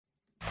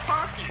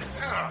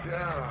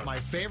Yeah. My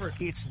favorite.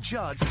 It's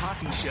Judd's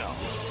Hockey Show.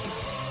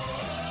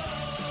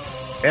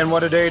 And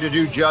what a day to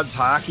do Judd's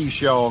Hockey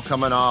Show,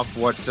 coming off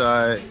what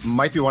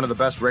might be one of the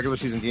best regular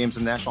season games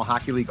in the National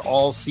Hockey League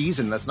all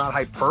season. That's not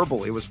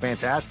hyperbole. It was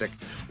fantastic.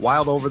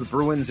 Wild over the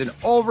Bruins in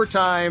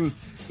overtime.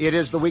 It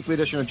is the weekly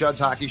edition of Judd's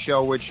Hockey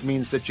Show, which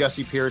means that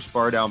Jesse Pierce,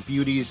 Bar Down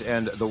Beauties,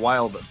 and the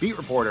Wild beat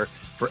reporter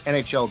for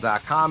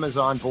NHL.com is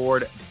on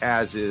board,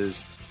 as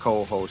is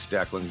co-host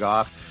Declan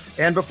Goff.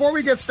 And before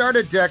we get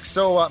started, Deck,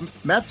 so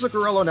Matt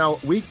Zuccarello now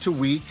week to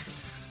week.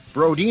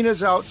 Brodin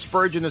is out,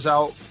 Spurgeon is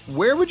out.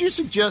 Where would you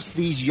suggest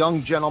these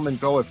young gentlemen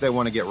go if they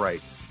want to get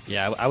right?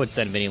 Yeah, I would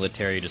send Vinny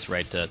Lettieri just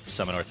right to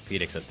Summit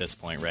Orthopedics at this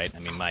point, right? I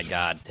mean, my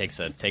God, takes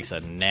a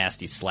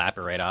nasty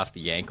slapper right off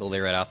the ankle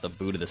there, right off the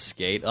boot of the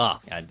skate. Oh,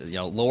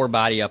 lower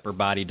body, upper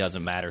body,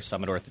 doesn't matter.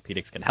 Summit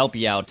Orthopedics can help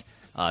you out.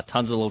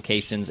 Tons of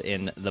locations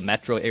in the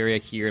metro area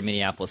here in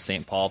Minneapolis,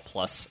 St. Paul,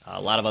 plus a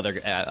lot of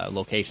other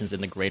locations in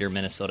the greater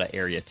Minnesota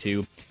area,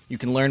 too. You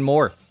can learn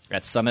more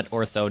at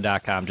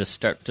summitortho.com.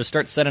 Just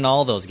start sending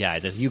all those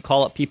guys. As you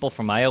call up people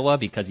from Iowa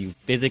because you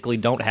physically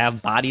don't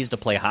have bodies to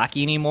play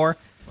hockey anymore,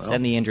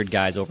 send the injured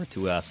guys over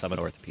to Summit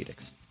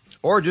Orthopedics.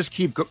 Or just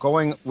keep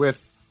going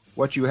with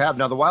what you have.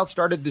 Now, the Wild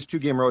started this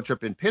 2-game road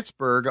trip in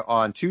Pittsburgh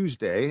on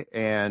Tuesday,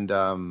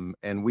 and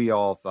we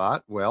all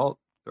thought,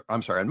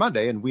 on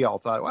Monday, and we all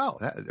thought, well,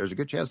 there's a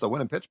good chance they'll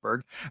win in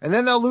Pittsburgh. And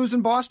then they'll lose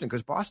in Boston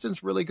because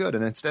Boston's really good.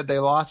 And instead they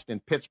lost in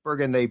Pittsburgh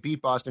and they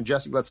beat Boston.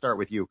 Jesse, let's start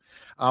with you.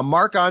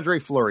 Marc-Andre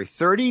Fleury,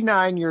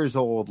 39 years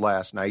old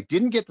last night,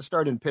 didn't get the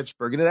start in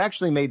Pittsburgh. And it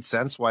actually made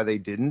sense why they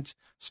didn't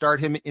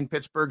start him in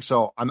Pittsburgh.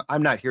 So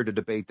I'm not here to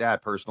debate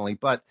that personally.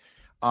 But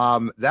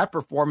that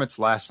performance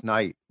last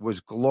night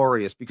was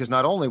glorious because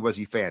not only was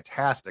he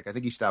fantastic, I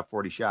think he stopped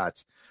 40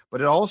 shots,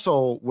 but it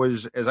also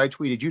was, as I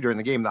tweeted you during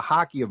the game, the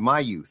hockey of my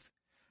youth.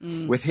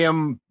 With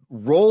him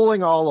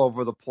rolling all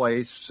over the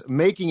place,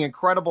 making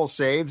incredible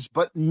saves,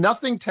 but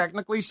nothing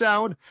technically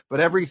sound,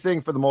 but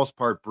everything for the most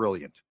part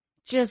brilliant.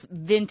 Just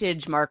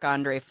vintage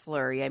Marc-Andre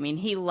Fleury. I mean,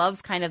 he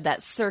loves kind of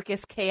that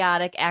circus,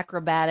 chaotic,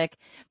 acrobatic,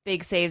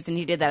 big saves, and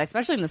he did that,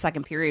 especially in the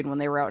second period when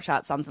they were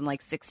outshot something like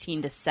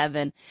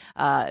 16-7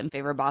 in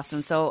favor of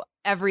Boston. So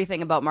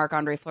everything about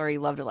Marc-Andre Fleury,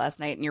 loved it last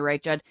night. And you're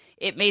right, Judd.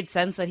 It made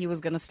sense that he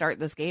was going to start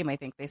this game. I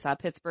think they saw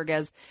Pittsburgh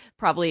as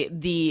probably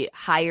the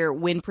higher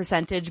win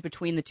percentage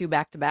between the two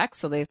back-to-backs,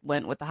 so they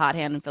went with the hot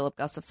hand and Philip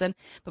Gustafsson.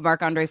 But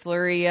Marc-Andre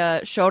Fleury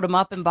showed him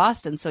up in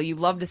Boston, so you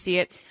love to see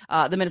it.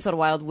 The Minnesota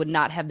Wild would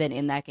not have been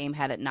in that game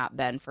had it not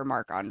been for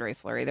Marc-Andre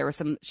Fleury. There were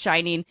some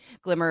shining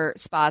glimmer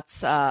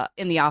spots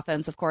in the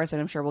offense, of course,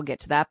 and I'm sure we'll get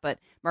to that, but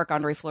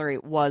Marc-Andre Fleury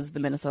was the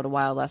Minnesota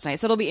Wild last night.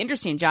 So it'll be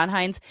interesting. John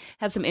Hines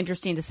had some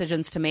interesting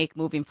decisions to make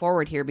moving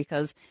forward here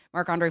because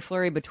Marc-Andre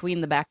Fleury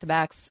between the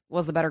back-to-backs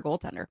was the better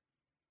goaltender.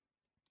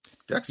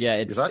 Yeah,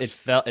 it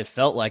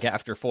felt like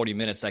after 40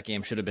 minutes that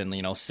game should have been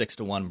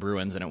 6-1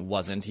 Bruins, and it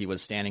wasn't. He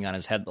was standing on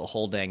his head the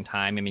whole dang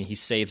time. I mean, he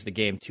saves the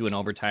game 2 in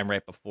overtime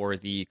right before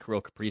the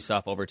Kirill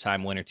Kaprizov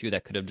overtime winner too.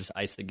 That could have just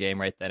iced the game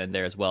right then and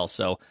there as well.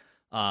 So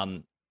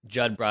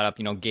Judd brought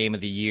up game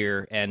of the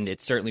year, and it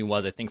certainly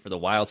was, I think, for the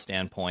Wild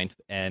standpoint.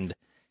 And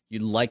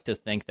you'd like to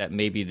think that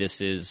maybe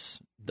this is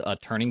a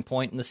turning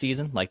point in the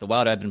season. Like, the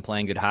Wild have been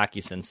playing good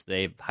hockey since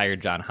they've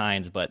hired John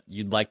Hines, but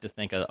you'd like to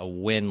think a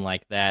win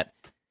like that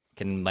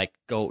can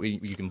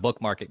you can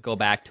bookmark it, go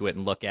back to it,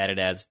 and look at it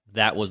as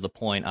that was the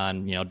point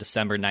on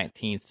December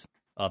 19th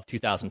of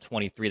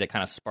 2023 that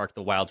kind of sparked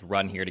the Wild's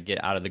run here to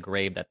get out of the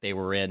grave that they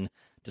were in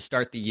to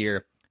start the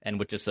year, and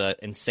with just an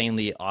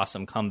insanely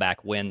awesome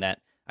comeback win that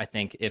I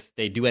think if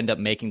they do end up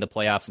making the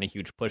playoffs and a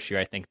huge push here,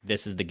 I think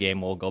this is the game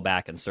we'll go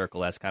back and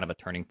circle as kind of a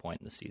turning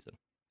point in the season.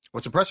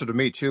 What's impressive to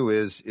me, too,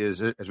 is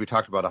as we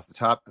talked about off the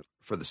top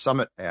for the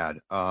Summit ad,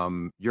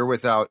 you're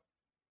without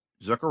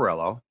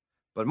Zuccarello,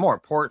 but more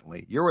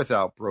importantly, you're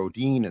without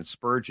Brodin and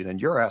Spurgeon,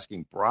 and you're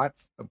asking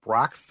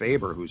Brock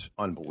Faber, who's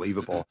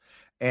unbelievable,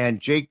 and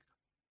Jake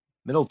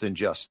Middleton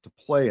just to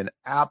play an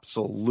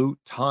absolute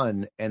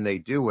ton, and they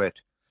do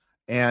it.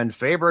 And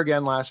Faber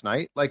again last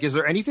night. Like, is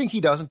there anything he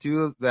doesn't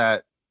do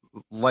that,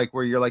 like,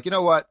 where you're like, you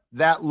know what,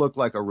 that looked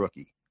like a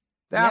rookie?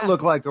 That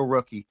looked like a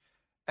rookie.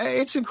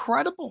 It's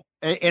incredible.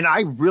 And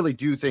I really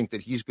do think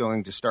that he's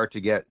going to start to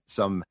get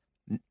some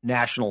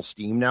national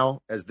steam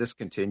now as this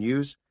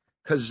continues,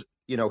 because,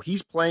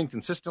 he's playing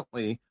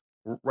consistently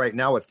right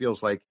now. It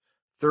feels like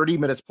 30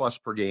 minutes plus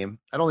per game.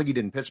 I don't think he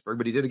did in Pittsburgh,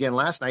 but he did again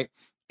last night.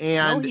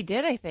 And he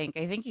did, I think.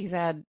 I think he's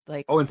had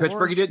in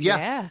Pittsburgh he did?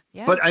 Yeah.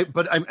 But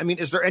I mean,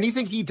 is there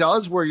anything he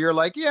does where you're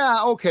like,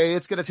 yeah, okay,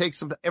 it's going to take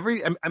some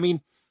I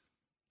mean,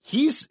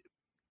 he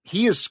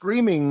is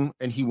screaming,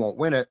 and he won't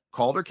win it,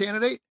 Calder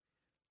candidate,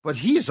 but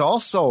he is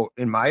also,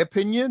 in my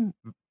opinion,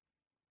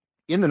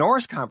 in the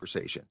Norris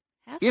conversation.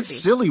 It's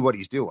silly what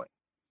he's doing.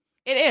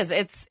 It is.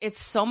 It's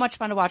so much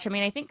fun to watch. I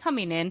mean, I think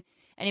coming in,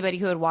 anybody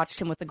who had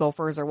watched him with the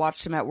Gophers or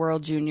watched him at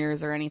World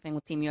Juniors or anything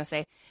with Team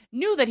USA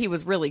knew that he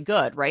was really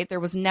good, right? There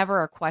was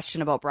never a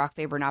question about Brock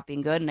Faber not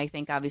being good. And I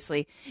think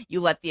obviously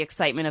you let the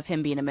excitement of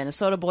him being a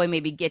Minnesota boy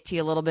maybe get to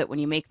you a little bit when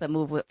you make the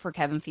move for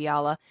Kevin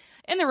Fiala.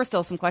 And there were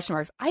still some question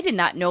marks. I did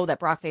not know that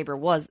Brock Faber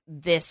was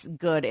this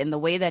good in the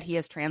way that he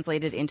has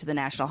translated into the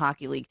National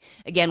Hockey League.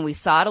 Again, we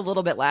saw it a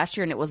little bit last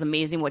year, and it was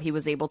amazing what he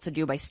was able to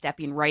do by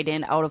stepping right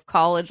in out of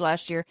college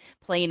last year,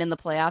 playing in the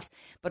playoffs.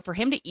 But for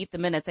him to eat the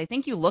minutes, I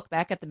think you look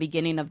back at the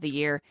beginning of the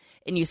year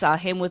and you saw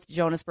him with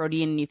Jonas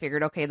Brodin and you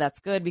figured, okay, that's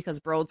good because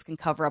Broads can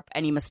cover up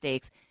any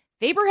mistakes.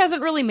 Faber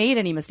hasn't really made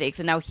any mistakes,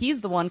 and now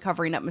he's the one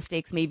covering up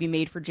mistakes maybe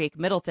made for Jake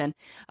Middleton.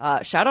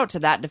 Shout out to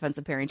that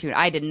defensive pairing, too.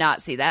 I did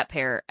not see that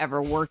pair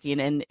ever working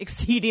and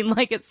exceeding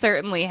like it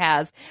certainly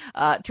has.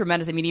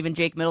 Tremendous. I mean, even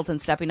Jake Middleton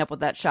stepping up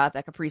with that shot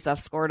that Kaprizov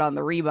scored on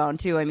the rebound,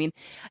 too. I mean,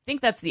 I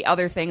think that's the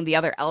other thing, the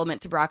other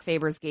element to Brock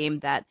Faber's game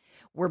that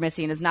we're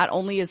missing is not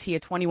only is he a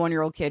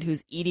 21-year-old kid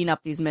who's eating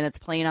up these minutes,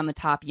 playing on the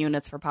top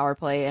units for power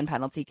play and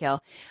penalty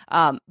kill,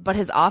 but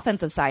his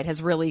offensive side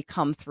has really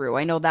come through.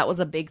 I know that was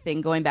a big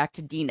thing going back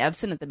to Dean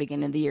Evson at the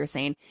beginning of the year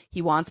saying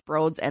he wants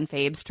Broads and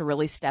Fabes to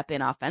really step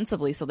in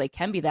offensively so they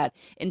can be that.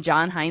 And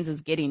John Hines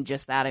is getting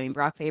just that. I mean,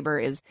 Brock Faber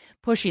is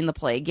pushing the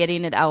play,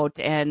 getting it out,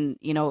 and,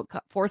 you know,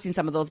 forcing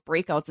some of those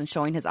breakouts and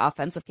showing his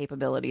offensive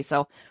capability.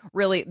 So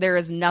really, there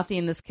is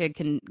nothing this kid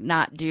can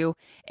not do.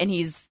 And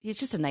he's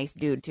just a nice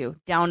dude, too.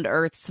 Down to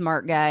earth,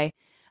 smart guy.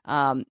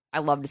 I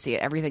love to see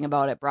it. Everything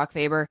about it. Brock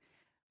Faber,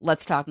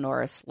 let's talk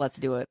Norris. Let's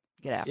do it.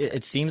 Get after it.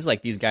 It seems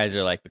like these guys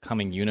are like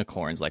becoming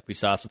unicorns. Like we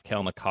saw this with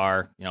Cale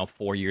Makar,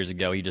 4 years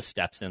ago. He just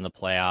steps in the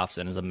playoffs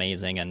and is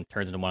amazing and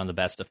turns into one of the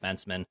best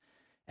defensemen.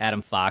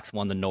 Adam Fox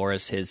won the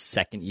Norris his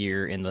second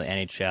year in the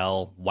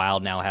NHL.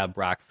 Wild now have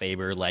Brock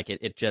Faber. Like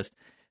it just,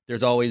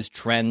 there's always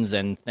trends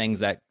and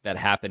things that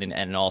happen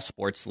in all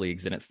sports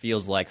leagues. And it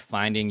feels like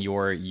finding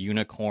your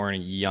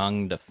unicorn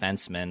young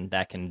defenseman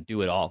that can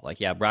do it all. Like,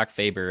 yeah, Brock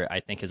Faber, I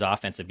think his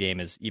offensive game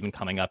is even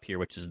coming up here,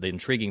 which is the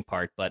intriguing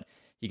part, but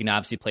he can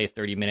obviously play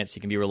 30 minutes. He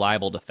can be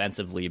reliable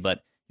defensively,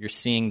 but you're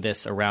seeing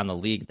this around the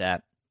league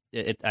that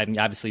I mean,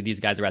 obviously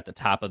these guys are at the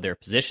top of their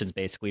positions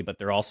basically, but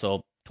they're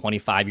also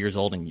 25 years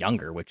old and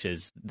younger, which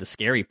is the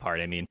scary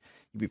part. I mean,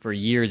 for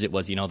years it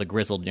was, the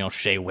grizzled,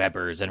 Shea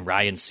Webbers and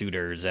Ryan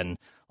Suters and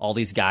all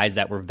these guys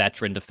that were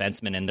veteran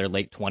defensemen in their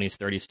late 20s,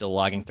 30s, still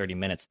logging 30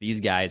 minutes. These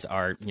guys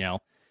are,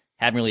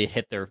 haven't really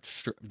hit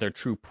their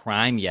true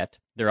prime yet.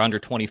 They're under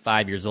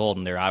 25 years old,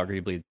 and they're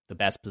arguably the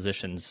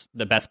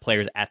best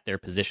players at their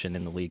position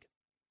in the league.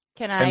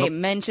 Can I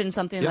mention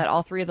something that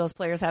all three of those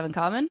players have in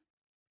common?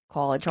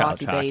 College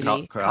hockey,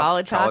 baby.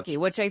 College hockey,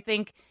 which I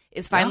think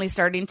is finally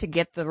starting to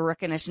get the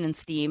recognition and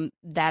steam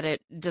that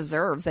it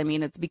deserves. I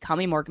mean, it's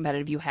becoming more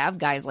competitive. You have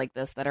guys like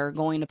this that are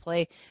going to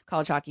play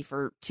college hockey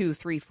for 2,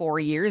 3, 4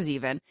 years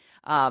even.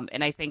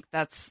 And I think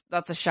that's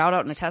a shout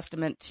out and a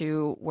testament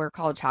to where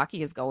college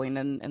hockey is going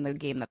and the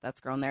game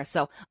that's grown there.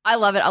 So I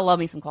love it. I love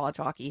me some college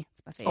hockey.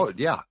 It's my favorite. Oh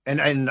yeah.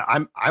 And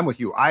I'm with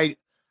you. I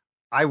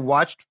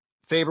watched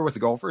Faber with the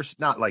Gophers,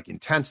 not like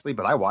intensely,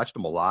 but I watched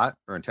him a lot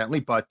or intently.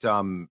 But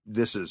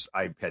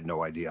I had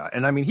no idea.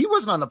 And I mean, he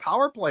wasn't on the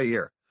power play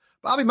here.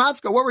 Bobby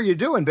Motzko, what were you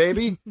doing,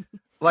 baby?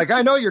 Like,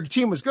 I know your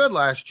team was good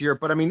last year,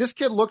 but I mean, this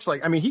kid looks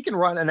like, he can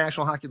run a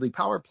National Hockey League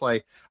power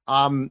play.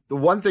 The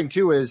one thing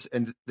too is,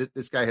 and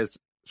this guy has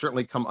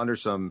certainly come under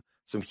some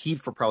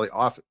heat for probably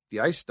off the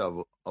ice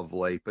stuff of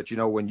late. But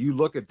when you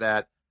look at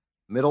that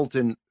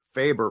Middleton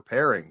Faber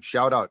pairing,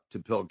 shout out to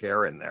Bill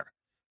Guerin there,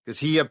 because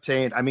he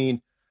obtained.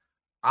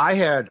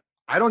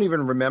 I don't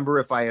even remember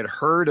if I had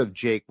heard of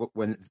Jake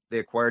when they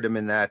acquired him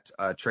in that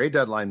trade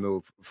deadline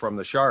move from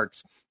the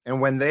Sharks, and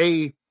when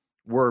they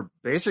were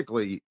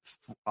basically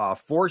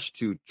forced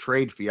to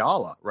trade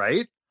Fiala,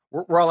 right?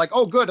 We're all like,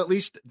 oh, good, at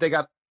least they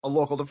got a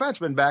local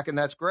defenseman back, and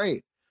that's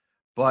great.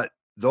 But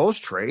those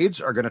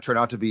trades are going to turn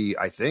out to be,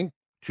 I think,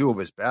 two of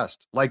his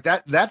best. Like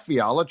that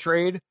Fiala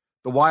trade,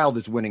 the Wild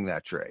is winning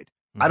that trade.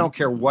 Mm-hmm. I don't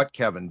care what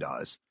Kevin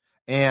does.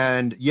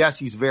 And yes,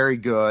 he's very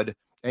good.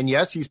 And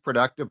yes, he's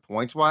productive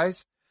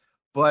points-wise.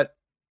 But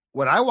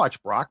when I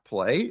watch Brock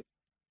play,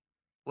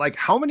 like,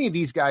 how many of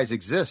these guys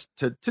exist,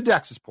 to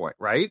Dex's point,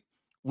 right?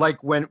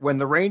 Like when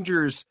the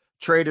Rangers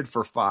traded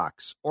for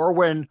Fox, or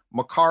when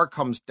Makar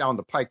comes down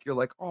the pike, you're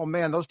like, oh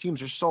man, those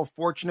teams are so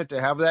fortunate to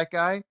have that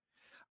guy.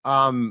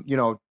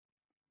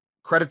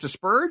 Credit to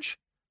Spurge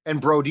and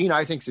Brodin,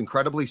 I think, is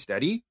incredibly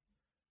steady.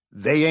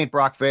 They ain't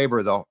Brock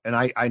Faber though. And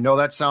I know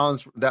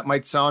that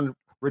might sound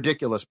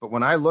ridiculous, but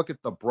when I look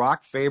at the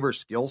Brock Faber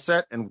skill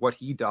set and what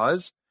he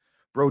does,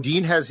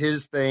 Brodin has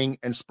his thing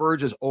and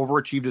Spurge has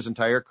overachieved his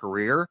entire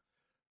career.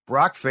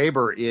 Brock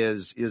Faber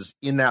is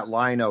in that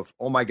line of,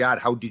 oh my God,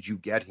 how did you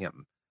get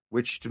him?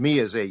 Which to me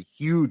is a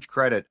huge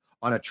credit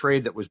on a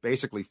trade that was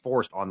basically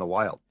forced on the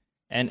Wild.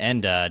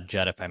 And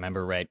Judd, if I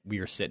remember right,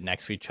 we were sitting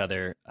next to each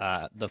other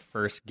the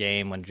first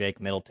game when Jake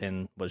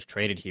Middleton was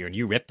traded here, and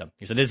you ripped him.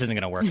 You said, this isn't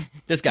going to work.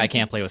 This guy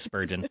can't play with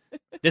Spurgeon.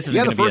 this is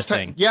going to be a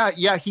thing.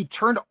 Yeah. He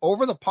turned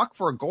over the puck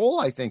for a goal,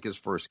 I think, his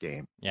first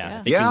game. Yeah.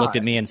 I think he looked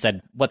at me and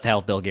said, what the hell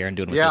is Bill Guerin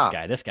doing with this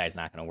guy? This guy's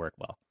not going to work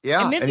well.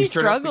 Yeah. And Mitzi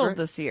struggled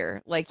this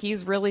year. Like,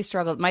 he's really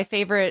struggled. My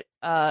favorite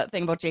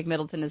thing about Jake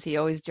Middleton is he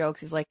always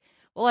jokes. He's like,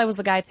 well, I was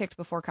the guy picked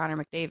before Connor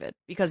McDavid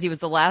because he was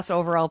the last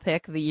overall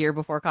pick the year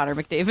before Connor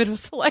McDavid was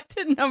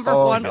selected number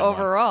one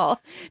overall.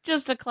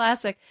 Just a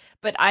classic.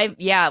 But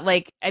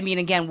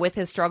again, with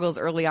his struggles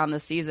early on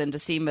this season, to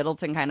see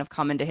Middleton kind of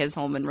come into his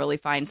home and really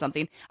find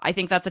something, I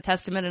think that's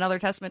another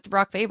testament to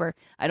Brock Faber.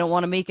 I don't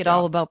want to make it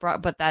all about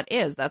Brock, but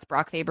that's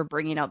Brock Faber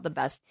bringing out the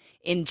best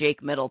in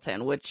Jake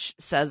Middleton, which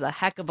says a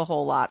heck of a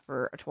whole lot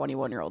for a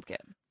 21-year-old kid.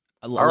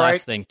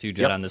 Last thing too,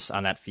 Judd,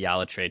 on that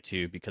Fiala trade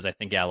too, because I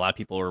think a lot of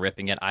people were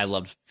ripping it. I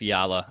loved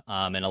Fiala,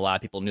 and a lot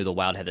of people knew the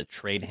Wild had to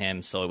trade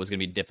him, so it was going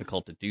to be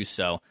difficult to do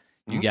so.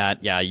 You got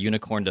a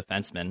unicorn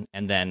defenseman,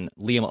 and then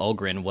Liam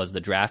Ogren was the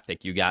draft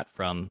pick you got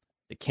from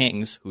the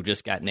Kings, who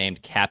just got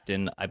named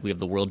captain, I believe,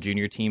 the World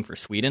Junior team for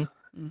Sweden.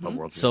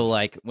 So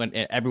like when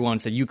everyone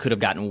said you could have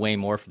gotten way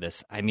more for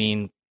this, I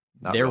mean,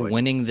 they're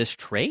winning this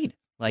trade.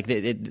 Like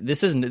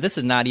this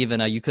is not even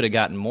you could have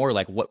gotten more.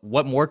 Like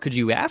what more could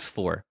you ask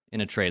for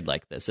in a trade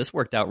like this? This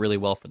worked out really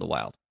well for the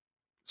Wild.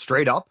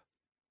 Straight up,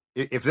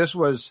 if this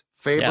was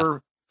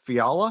Faber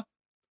Fiala,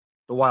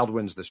 the Wild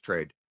wins this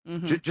trade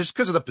just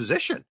because of the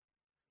position.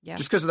 Yeah,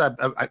 just because of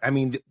that. I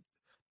mean,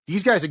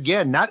 these guys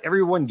again. Not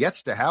everyone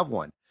gets to have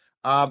one.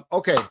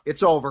 Okay,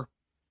 it's over.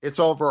 It's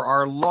over.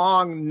 Our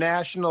long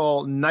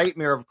national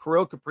nightmare of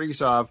Kirill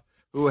Kaprizov,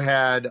 who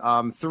had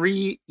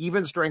 3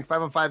 even-strength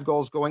 5-on-5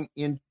 goals going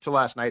into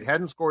last night,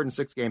 hadn't scored in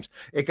 6 games.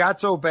 It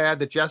got so bad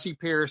that Jesse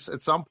Pierce,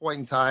 at some point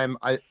in time,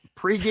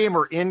 pre-game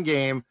or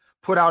in-game,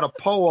 put out a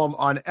poem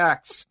on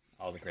X.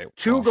 Oh, the great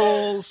 2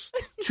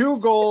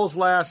 goals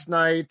last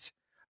night,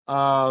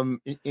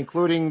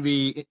 including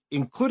a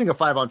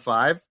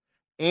 5-on-5,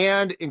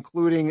 and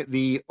including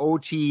the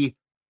OT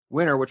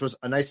winner, which was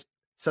a nice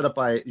setup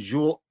by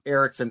Jules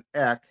Eriksson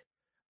Ek.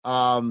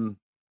 Are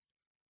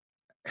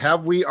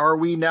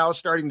we now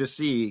starting to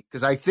see,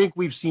 because I think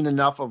we've seen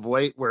enough of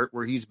late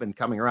where he's been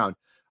coming around,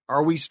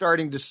 are we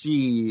starting to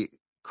see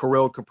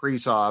Kirill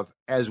Kaprizov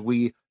as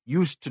we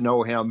used to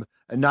know him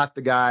and not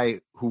the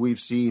guy who we've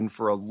seen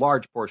for a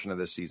large portion of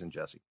this season,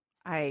 Jesse?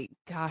 I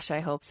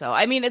hope so.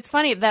 I mean, it's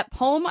funny, that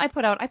poem I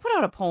put out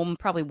a poem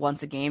probably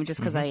once a game just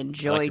because I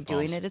enjoy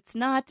doing it. It's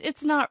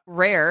not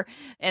rare,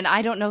 and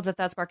I don't know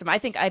that sparked him. I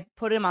think I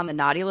put him on the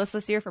naughty list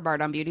this year for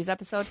Bard on Beauty's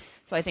episode,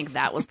 so I think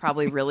that was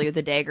probably really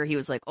the dagger. He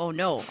was like, oh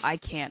no, I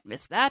can't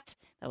miss that.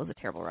 That was a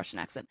terrible Russian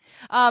accent.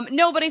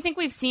 No, but I think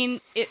we've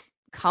seen it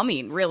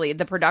coming, really.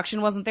 The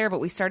production wasn't there,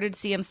 but we started to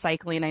see him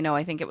cycling.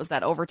 I think it was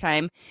that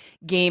overtime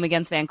game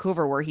against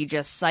Vancouver where he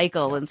just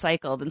cycled, and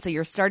so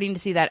you're starting to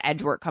see that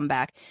edge work come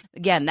back.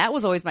 Again, that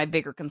was always my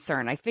bigger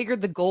concern. I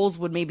figured the goals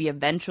would maybe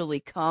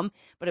eventually come,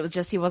 but it was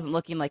just he wasn't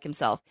looking like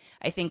himself.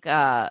 I think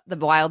the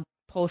Wild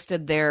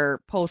posted their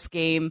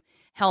post-game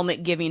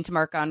helmet giving to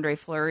Marc-Andre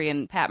Fleury,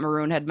 and Pat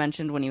Maroon had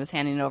mentioned when he was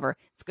handing it over,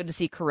 it's good to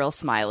see Kirill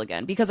smile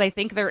again, because I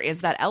think there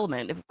is that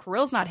element. If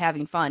Kirill's not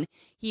having fun,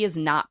 he is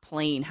not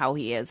playing how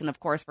he is. And of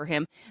course, for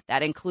him,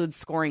 that includes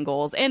scoring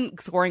goals in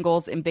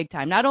big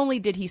time. Not only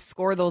did he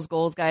score those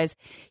goals, guys,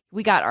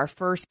 we got our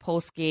first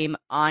post-game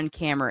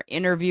on-camera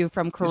interview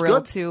from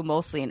Kirill too,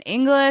 mostly in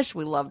English.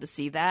 We love to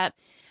see that.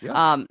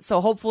 Yeah. So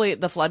hopefully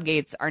the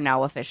floodgates are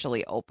now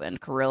officially open.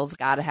 Kirill's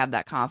got to have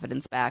that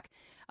confidence back.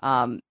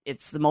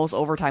 It's the most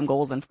overtime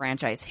goals in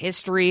franchise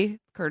history,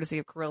 courtesy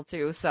of Kirill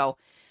too. So,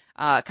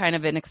 kind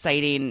of an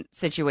exciting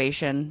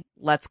situation.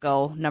 Let's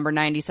go. Number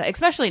 97,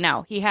 especially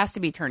now, he has to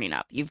be turning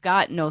up. You've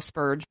got no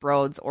Spurge,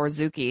 Broads, or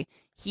Zuki.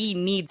 He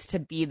needs to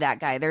be that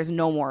guy. There's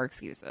no more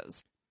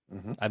excuses.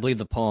 Mm-hmm. I believe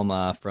the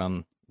poem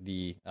from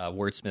the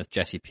wordsmith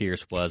Jesse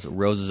Pierce was,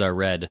 "Roses are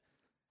red,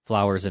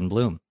 flowers in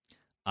bloom.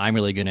 I'm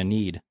really going to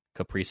need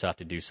Kaprizov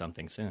to do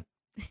something soon."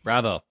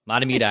 Bravo.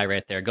 Matamidai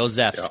right there. Go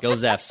Zefs. Yeah. Go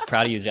Zefs.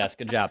 Proud of you, Jess.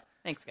 Good job.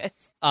 Thanks, guys.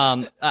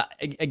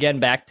 Again,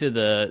 back to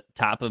the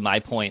top of my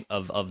point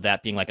of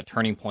that being like a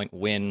turning point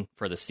win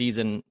for the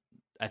season.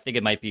 I think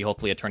it might be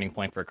hopefully a turning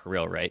point for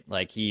Kirill, right?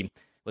 Like, he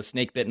was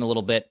snake bitten a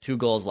little bit. 2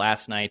 goals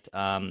last night.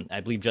 I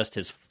believe just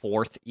his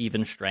 4th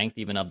even strength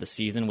even of the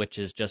season, which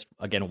is just,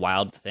 again,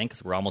 wild to think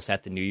because we're almost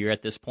at the new year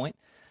at this point.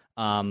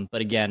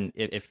 But again,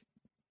 if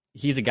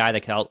he's a guy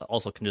that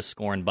also can just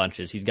score in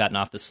bunches. He's gotten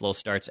off to slow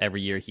starts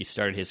every year he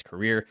started his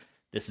career.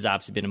 This has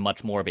obviously been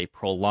much more of a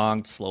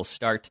prolonged slow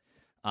start.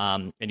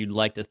 And you'd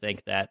like to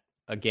think that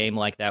a game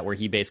like that where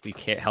he basically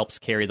helps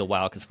carry the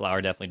Wild, because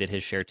Flower definitely did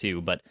his share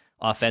too, but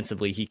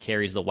offensively he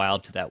carries the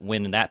Wild to that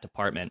win in that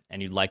department,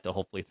 and you'd like to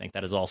hopefully think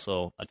that is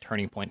also a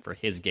turning point for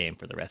his game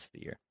for the rest of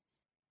the year.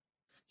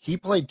 He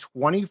played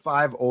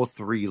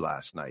 25:03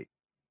 last night.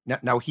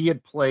 Now he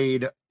had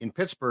played in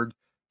Pittsburgh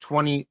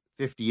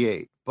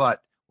 20:58,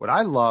 but what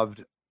I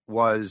loved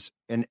was,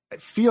 and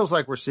it feels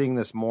like we're seeing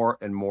this more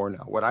and more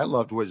now, what I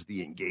loved was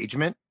the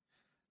engagement.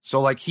 So,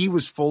 like, he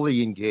was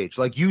fully engaged.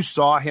 Like, you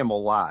saw him a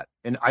lot.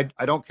 And I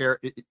don't care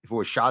if it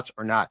was shots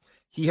or not.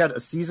 He had a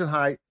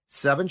season-high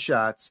 7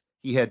 shots.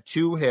 He had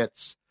 2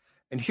 hits.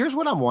 And here's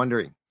what I'm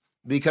wondering,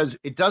 because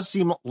it does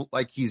seem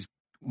like he's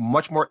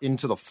much more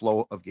into the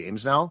flow of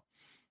games now.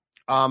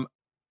 I'm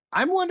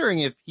wondering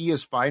if he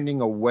is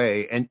finding a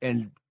way,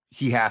 and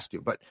he has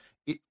to, but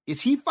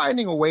is he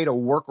finding a way to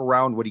work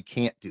around what he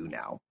can't do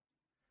now?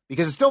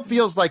 Because it still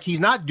feels like he's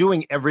not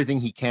doing everything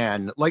he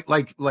can, like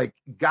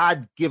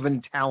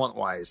God-given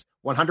talent-wise,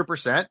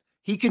 100%.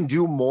 He can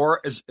do more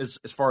as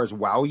far as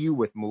wow you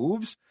with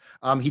moves.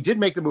 He did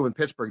make the move in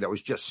Pittsburgh that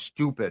was just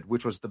stupid,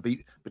 which was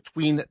the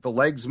between the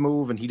legs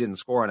move, and he didn't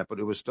score on it, but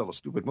it was still a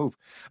stupid move.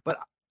 But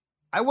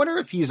I wonder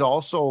if he's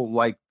also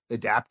like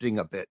adapting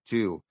a bit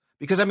too,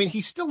 because I mean,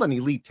 he's still an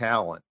elite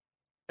talent.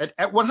 At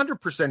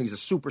 100%, he's a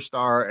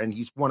superstar and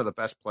he's one of the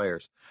best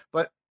players.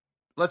 But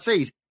let's say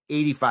he's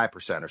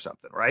 85% or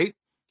something, right?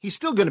 He's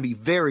still going to be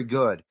very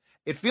good.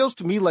 It feels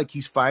to me like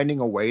he's finding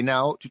a way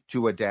now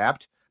to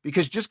adapt.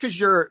 Because just because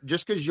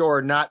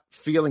you're not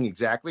feeling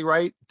exactly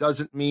right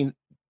doesn't mean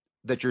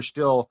that you're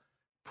still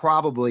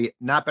probably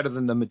not better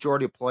than the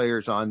majority of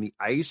players on the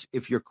ice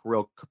if you're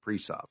Kirill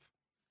Kaprizov.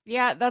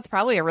 Yeah, that's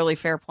probably a really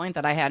fair point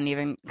that I hadn't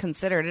even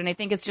considered. And I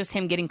think it's just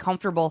him getting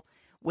comfortable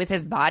with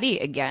his body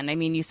again. I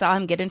mean, you saw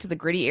him get into the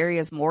gritty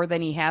areas more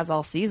than he has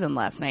all season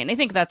last night. And I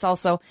think that's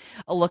also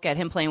a look at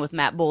him playing with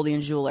Matt Boldy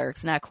and Joel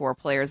Eriksson, who are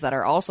players that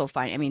are also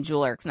fine. I mean,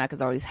 Joel Eriksson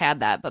has always had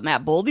that, but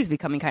Matt Boldy's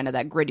becoming kind of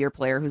that grittier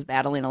player who's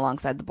battling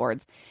alongside the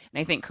boards.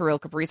 And I think Kirill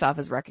Kaprizov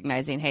is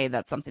recognizing, hey,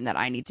 that's something that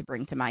I need to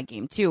bring to my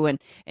game too. And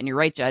you're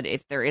right, Judd,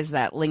 if there is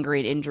that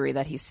lingering injury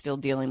that he's still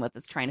dealing with,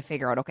 it's trying to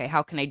figure out, okay,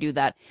 how can I do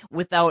that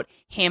without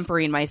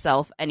hampering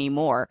myself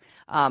anymore?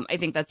 I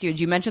think that's huge.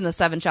 You mentioned the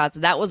 7 shots.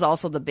 That was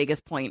also the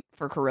biggest point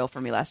for Kirill for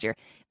me last year.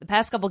 The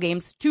past couple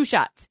games, 2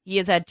 shots. He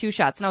has had 2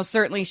 shots. Now,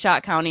 certainly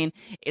shot counting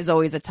is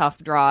always a tough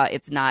draw.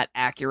 It's not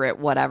accurate,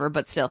 whatever,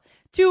 but still,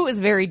 2 is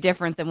very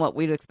different than what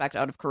we'd expect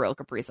out of Kirill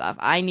Kaprizov.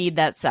 I need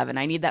that 7.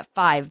 I need that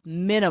 5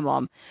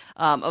 minimum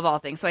of all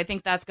things. So I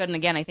think that's good. And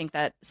again, I think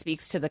that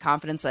speaks to the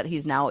confidence that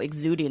he's now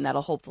exuding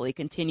that'll hopefully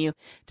continue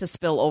to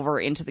spill over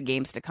into the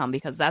games to come,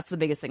 because that's the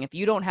biggest thing. If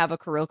you don't have a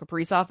Kirill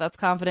Kaprizov that's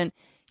confident,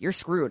 you're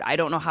screwed. I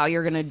don't know how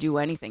you're going to do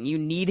anything. You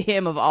need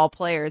him, of all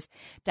players,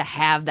 to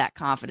have that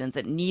confidence.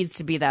 It needs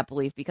to be that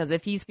belief, because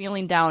if he's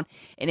feeling down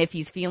and if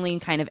he's feeling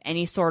kind of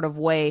any sort of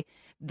way,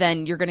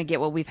 then you're going to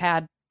get what we've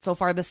had so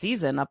far this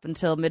season up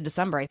until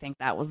mid-December. I think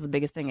that was the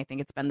biggest thing. I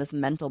think it's been this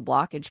mental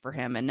blockage for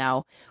him, and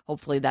now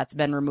hopefully that's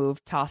been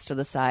removed, tossed to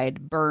the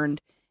side, burned,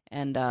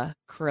 and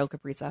Kirill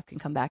Kaprizov can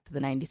come back to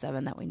the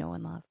 97 that we know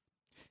and love.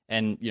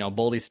 And, you know,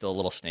 Boldy's still a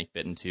little snake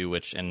bitten too,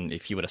 and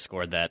if he would have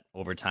scored that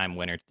overtime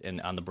winner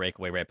on the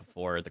breakaway right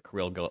before the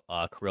Kirill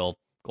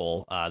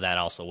goal, that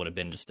also would have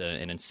been just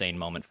an insane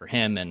moment for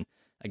him. And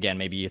again,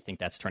 maybe you think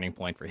that's turning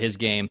point for his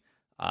game.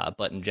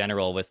 But in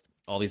general, with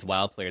all these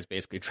Wild players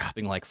basically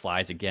dropping like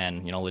flies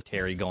again, you know,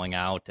 Lettieri going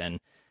out and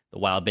the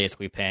Wild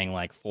basically paying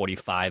like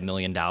 $45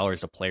 million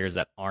to players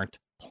that aren't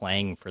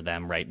playing for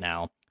them right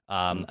now.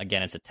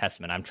 Again, it's a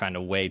testament. I'm trying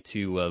to weigh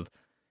too of,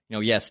 you know,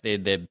 yes,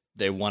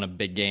 they won a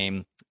big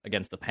game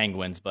against the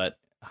Penguins, but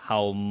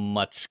how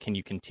much can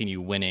you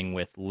continue winning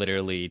with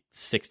literally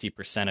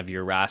 60% of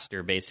your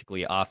roster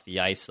basically off the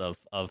ice of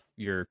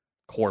your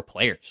core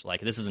players? Like,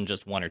 this isn't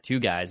just 1 or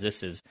 2 guys.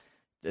 This is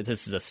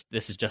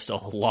just a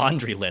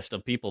laundry list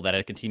of people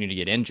that continue to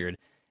get injured,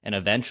 and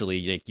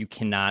eventually, like, you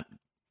cannot,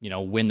 you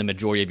know, win the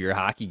majority of your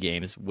hockey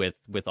games with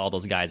all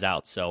those guys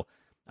out. So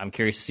I'm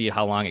curious to see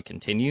how long it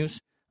continues.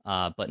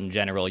 But in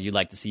general, you'd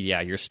like to see,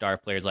 your star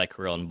players like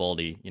Kirill and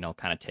Boldy, you know,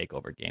 kind of take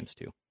over games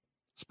too.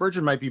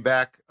 Spurgeon might be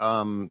back.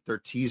 They're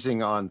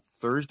teasing on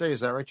Thursday. Is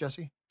that right,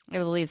 Jesse? I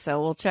believe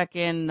so. We'll check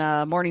in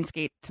morning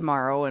skate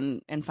tomorrow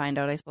and find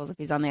out, I suppose, if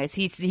he's on the ice.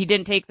 He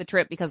didn't take the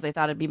trip because they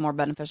thought it'd be more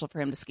beneficial for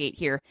him to skate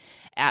here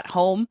at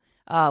home,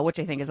 which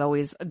I think is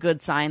always a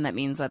good sign. That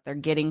means that they're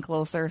getting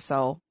closer.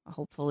 So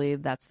hopefully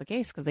that's the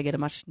case, because they get a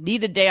much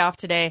needed day off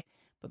today,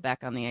 but back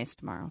on the ice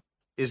tomorrow.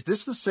 Is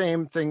this the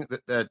same thing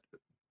that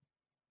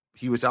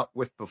he was out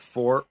with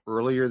before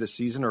earlier this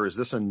season, or is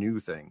this a new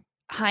thing?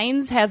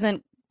 Hines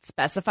hasn't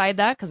specified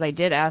that, because I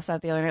did ask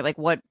that the other night, like,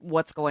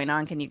 what's going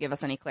on? Can you give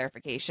us any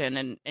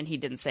clarification? And he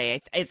didn't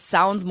say. It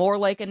sounds more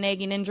like a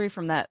nagging injury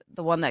from the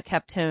one that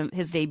kept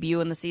his debut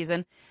in the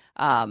season,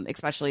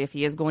 especially if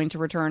he is going to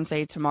return,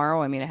 say,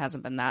 tomorrow. I mean, it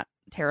hasn't been that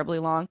terribly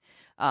long,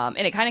 and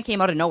it kind of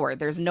came out of nowhere.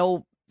 There's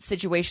no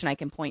situation I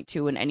can point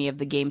to in any of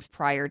the games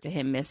prior to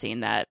him missing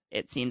that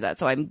it seems that.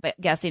 So I'm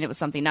guessing it was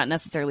something not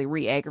necessarily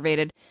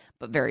re-aggravated,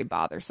 but very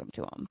bothersome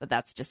to him. But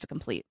that's just a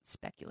complete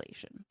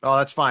speculation. Oh,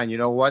 that's fine. You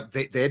know what?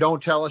 They don't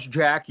tell us,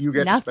 Jack. You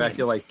get to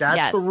speculate.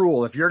 That's the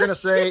rule. If you're going to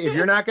say, if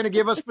you're not going to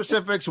give us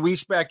specifics, we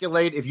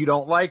speculate. If you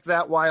don't like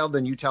that, Wild,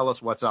 then you tell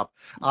us what's up.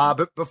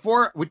 But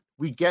before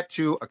we get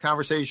to a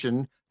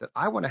conversation that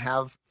I want to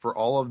have for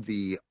all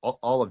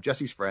of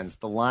Jesse's friends,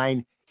 the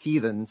Line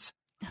Heathens,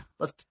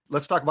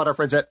 let's talk about our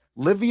friends at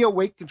Livia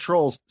Weight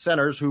Control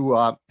Centers, who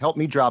helped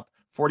me drop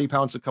 40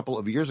 pounds a couple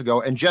of years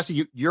ago. And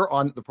Jesse, you're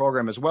on the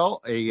program as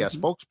well, a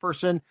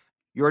spokesperson.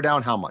 You're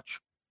down how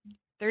much?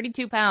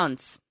 32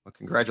 pounds. Well,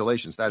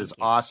 congratulations. That is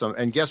awesome.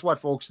 And guess what,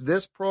 folks?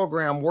 This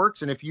program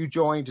works. And if you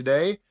join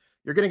today,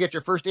 you're going to get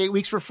your first 8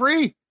 weeks for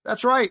free.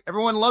 That's right.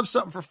 Everyone loves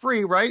something for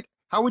free, right?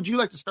 How would you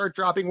like to start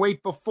dropping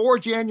weight before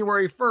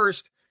January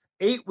 1st?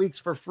 8 weeks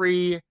for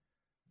free.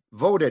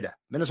 Voted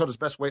Minnesota's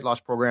best weight loss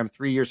program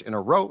 3 years in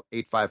a row.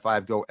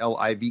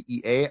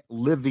 855-GO-LIVEA,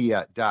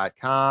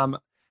 Livea.com.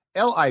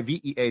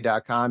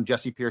 Livea.com.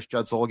 Jesse Pierce,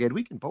 Judd Zolgad.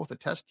 We can both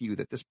attest to you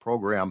that this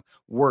program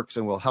works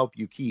and will help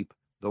you keep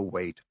the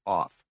weight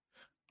off.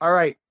 All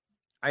right.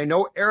 I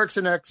know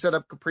Eriksson Ek set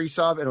up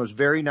Kaprizov, and it was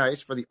very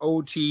nice for the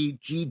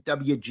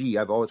OTGWG.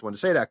 I've always wanted to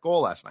say that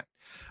goal last night.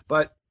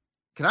 But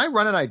can I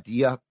run an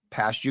idea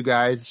past you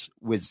guys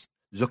with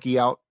Zuki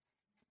out?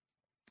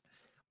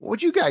 What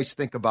would you guys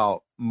think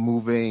about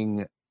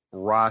moving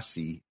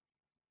Rossi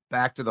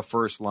back to the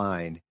first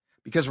line?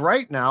 Because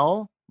right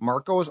now,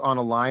 Marco's on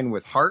a line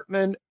with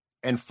Hartman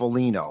and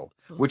Foligno,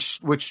 which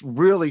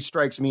really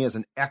strikes me as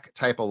an Ek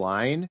type of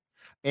line.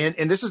 And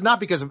this is not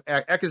because of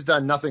Ek. Ek has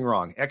done nothing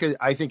wrong.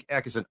 I think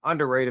Ek is an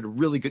underrated,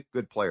 really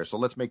good player. So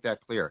let's make that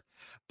clear.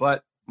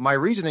 But my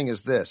reasoning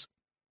is this.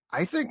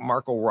 I think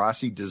Marco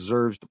Rossi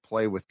deserves to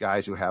play with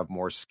guys who have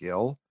more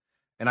skill.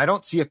 And I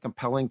don't see a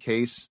compelling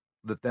case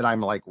that I'm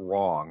like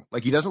wrong.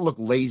 Like, he doesn't look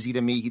lazy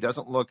to me. He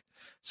doesn't look.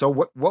 So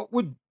what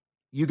would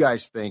you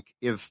guys think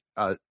if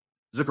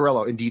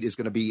Zuccarello indeed is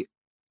going to be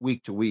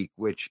week to week,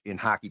 which in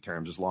hockey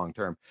terms is long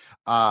term?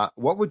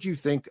 What would you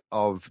think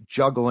of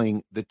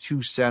juggling the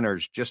two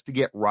centers just to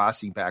get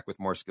Rossi back with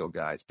more skilled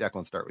guys?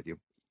 Declan, start with you.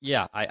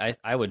 Yeah,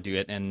 I would do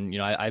it. And,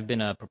 I've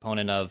been a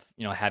proponent of,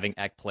 having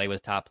Ek play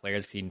with top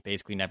players because he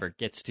basically never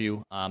gets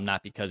to,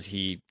 not because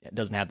he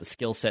doesn't have the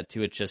skill set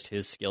to it, just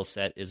his skill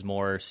set is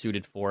more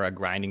suited for a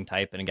grinding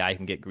type and a guy who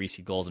can get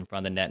greasy goals in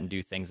front of the net and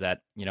do things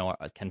that,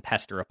 can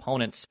pester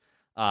opponents.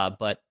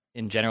 But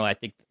in general, I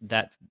think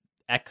that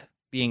Ek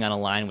being on a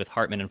line with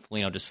Hartman and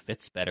Foligno just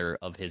fits better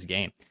of his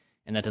game.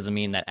 And that doesn't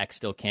mean that Ek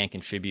still can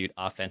contribute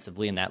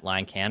offensively, and that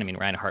line can. I mean,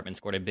 Ryan Hartman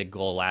scored a big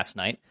goal last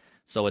night,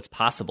 so it's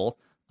possible.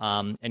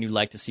 And you'd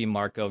like to see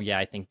Marco,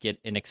 I think, get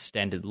an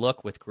extended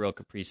look with Kirill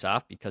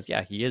Kaprizov because,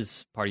 he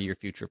is part of your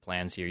future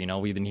plans here.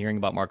 We've been hearing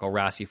about Marco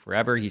Rossi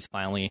forever. He's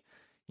finally,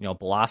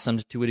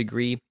 blossomed to a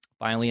degree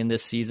finally in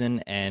this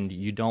season, and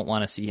you don't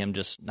want to see him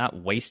just not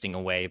wasting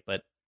away,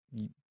 but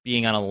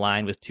being on a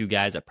line with two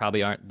guys that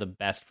probably aren't the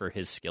best for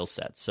his skill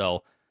set.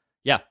 So,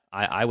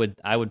 I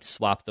would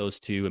swap those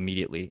two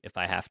immediately if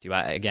I have to.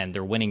 Again,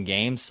 they're winning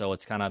games, so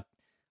it's kind of,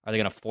 are they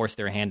going to force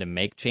their hand to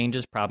make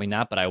changes? Probably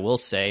not, but I will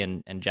say,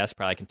 and Jess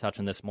probably can touch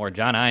on this more,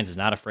 John Hynes is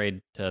not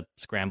afraid to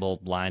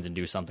scramble lines and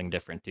do something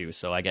different too,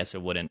 so I guess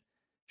it wouldn't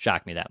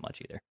shock me that much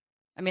either.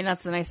 I mean,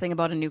 that's the nice thing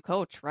about a new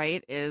coach,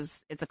 right,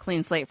 is it's a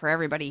clean slate for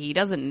everybody. He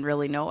doesn't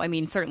really know. I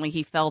mean, certainly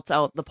he felt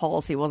out the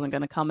policy wasn't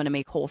going to come in and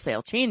make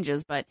wholesale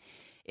changes, but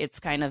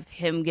it's kind of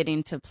him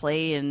getting to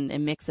play and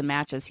mix and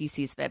match as he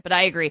sees fit. But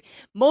I agree,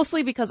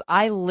 mostly because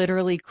I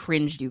literally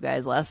cringed, you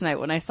guys, last night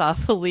when I saw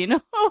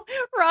Foligno,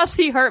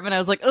 Rossi, Hartman. I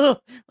was like, ugh,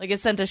 like it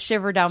sent a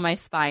shiver down my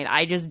spine.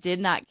 I just did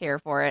not care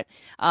for it.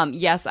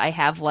 Yes, I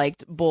have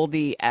liked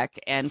Boldy, Ek,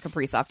 and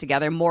Kaprizov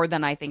together more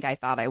than I think I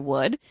thought I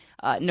would.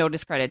 No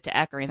discredit to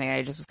Ek or anything.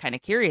 I just was kind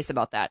of curious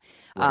about that.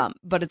 Right.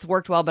 But it's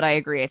worked well, but I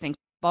agree. I think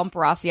bump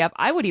Rossi up.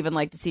 I would even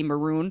like to see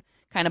Maroon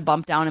kind of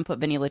bump down and put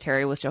Vinny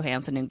Lettieri with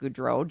Johansson and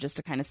Gaudreau just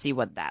to kind of see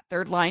what that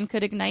third line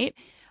could ignite.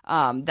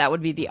 That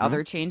would be the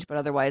other change, but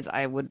otherwise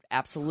I would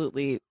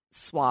absolutely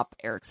swap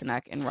Eriksson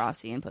Ek and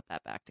Rossi and put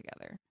that back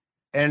together.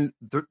 And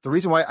the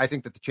reason why I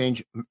think that the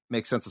change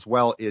makes sense as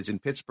well is in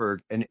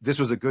Pittsburgh, and this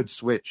was a good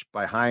switch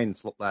by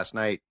Hynes last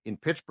night. In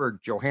Pittsburgh,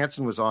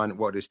 Johansson was on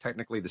what is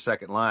technically the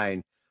second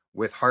line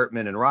with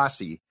Hartman and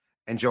Rossi,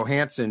 and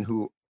Johansson,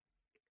 who,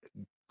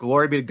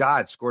 glory be to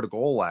God, scored a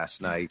goal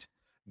last night,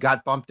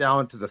 got bumped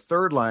down to the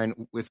third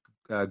line with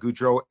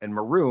Gaudreau and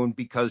Maroon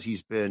because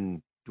he's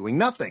been doing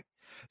nothing.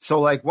 So,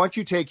 like, once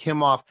you take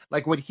him off,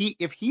 like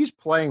if he's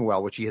playing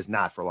well, which he has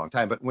not for a long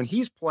time, but when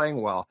he's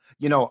playing well,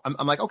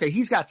 I'm like, okay,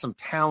 he's got some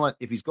talent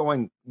if he's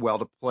going well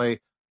to play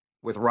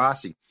with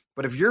Rossi.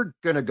 But if you're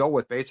going to go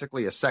with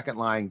basically a second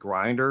line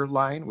grinder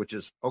line, which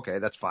is okay,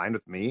 that's fine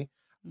with me.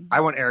 Mm-hmm.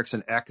 I want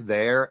Eriksson Ek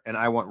there, and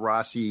I want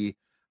Rossi,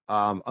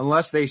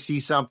 unless they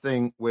see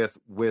something with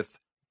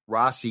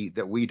Rossi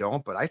that we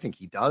don't, but I think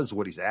he does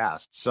what he's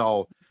asked.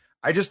 So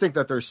I just think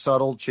that there's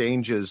subtle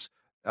changes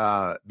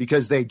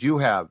because they do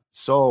have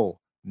so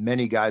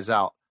many guys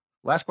out.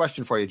 Last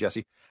question for you,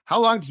 Jesse.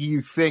 How long do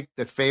you think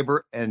that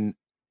Faber and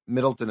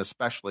Middleton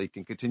especially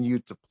can continue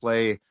to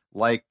play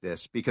like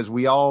this? Because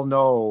we all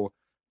know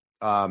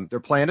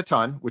they're playing a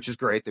ton, which is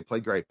great. They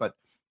play great, but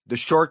the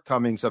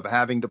shortcomings of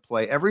having to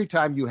play every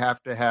time you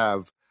have to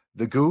have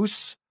the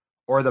Goose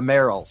or the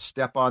Merrill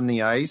step on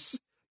the ice,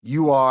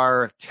 you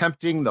are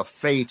tempting the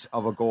fate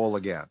of a goal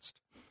against.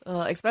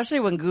 Especially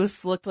when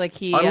Goose looked like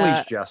he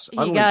unleashed, Jess.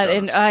 He got,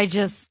 and I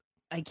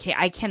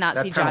cannot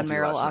see John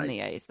Merrill on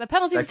the ice. The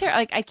penalty was terrible.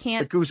 Like, I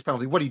can't. The Goose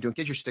penalty. What are you doing?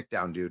 Get your stick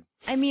down, dude.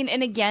 I mean,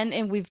 and again,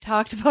 and we've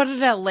talked about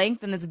it at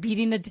length, and it's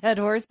beating a dead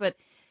horse, but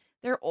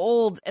they're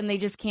old and they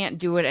just can't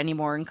do it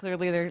anymore. And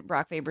clearly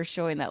Brock Faber's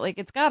showing that. Like,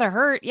 it's got to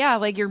hurt. Yeah,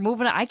 like you're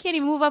moving. I can't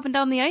even move up and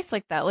down the ice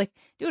like that. Like,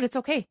 dude, it's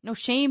okay. No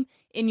shame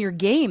in your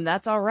game.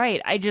 That's all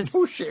right.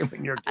 No shame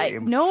in your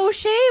game. No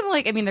shame.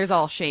 Like, I mean, there's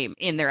all shame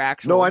in their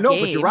actual game. No, I know,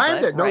 but you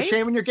rhymed it. No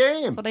shame in your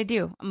game. That's what I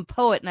do. I'm a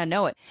poet and I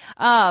know it.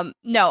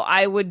 No,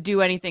 I would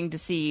do anything to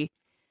see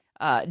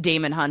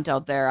Damon Hunt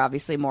out there,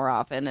 obviously, more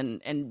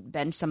often and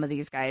bench some of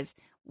these guys.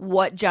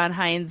 What John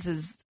Hynes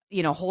is,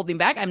 holding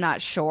back, I'm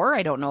not sure.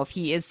 I don't know if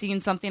he is seeing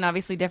something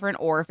obviously different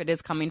or if it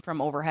is coming from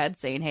overhead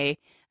saying, hey,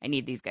 I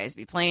need these guys to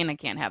be playing. I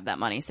can't have that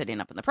money sitting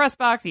up in the press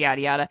box,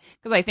 yada, yada.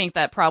 Because I think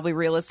that probably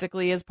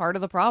realistically is part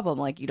of the problem.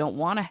 Like, you don't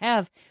want to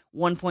have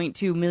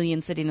 1.2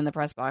 million sitting in the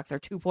press box or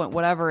 2 point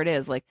whatever it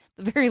is. Like,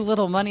 the very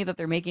little money that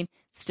they're making,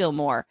 still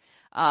more.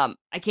 I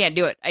can't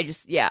do it. I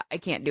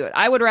can't do it.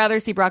 I would rather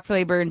see Brock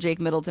Faber and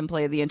Jake Middleton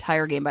play the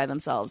entire game by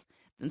themselves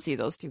than see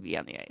those two be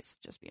on the ice.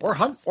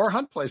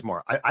 Hunt plays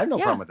more. I have no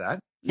problem with that.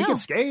 He can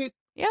skate.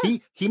 Yeah.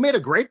 He made a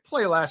great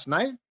play last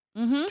night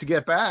to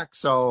get back.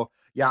 So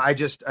yeah,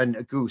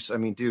 and Goose, I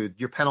mean, dude,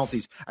 your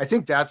penalties. I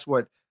think that's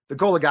what the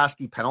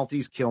Goligoski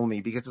penalties kill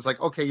me, because it's like,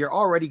 okay, you're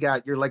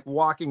like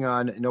walking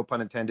on, no pun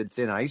intended,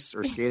 thin ice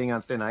or skating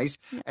on thin ice.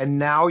 And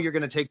now you're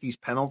going to take these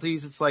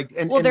penalties. It's like,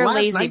 they're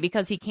lazy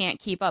because he can't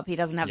keep up. He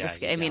doesn't have the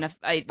skill. I mean,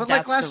 but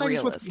like last night,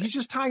 he's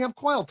just tying up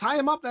Coyle. Tie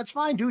him up. That's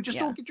fine, dude. Just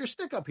don't get your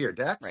stick up here,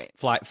 Dex.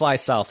 Right. Fly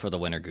south for the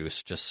winner,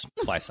 Goose. Just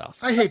fly south.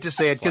 I hate to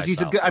say it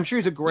because I'm sure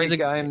he's a great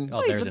guy. And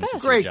he's the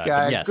best. Great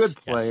guy. Yes, good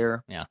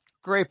player. Yes, yeah.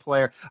 Great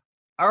player.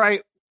 All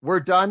right. We're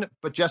done.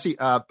 But Jesse,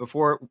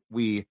 before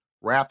we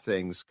wrap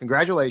things,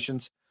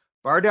 congratulations.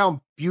 Bar Down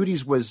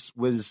Beauties was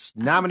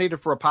nominated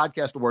for a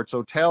podcast award.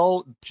 So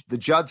tell the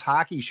Judd's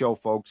Hockey Show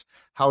folks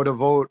how to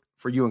vote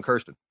for you and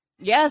Kirsten.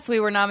 Yes, we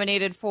were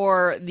nominated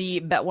for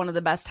one of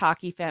the best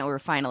hockey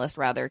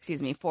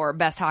finalists, for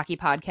best hockey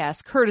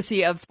podcast,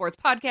 courtesy of Sports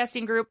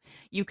Podcasting Group.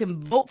 You can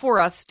vote for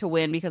us to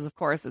win because, of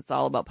course, it's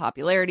all about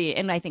popularity,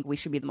 and I think we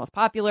should be the most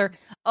popular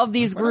of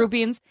these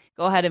groupings.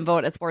 Go ahead and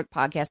vote at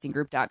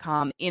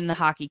sportspodcastinggroup.com in the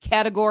hockey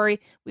category.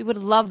 We would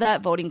love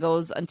that. Voting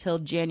goes until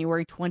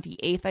January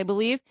 28th, I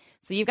believe.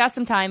 So you've got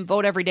some time.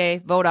 Vote every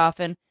day. Vote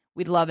often.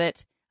 We'd love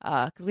it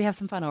because we have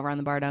some fun over on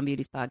the Bar Down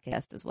Beauties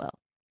podcast as well.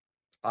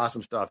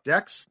 Awesome stuff.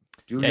 Dex,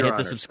 hit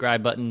the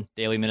subscribe button.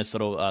 Daily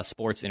Minnesota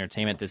Sports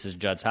Entertainment. This is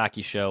Judd's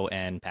Hockey Show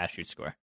and Pass Shoot Score.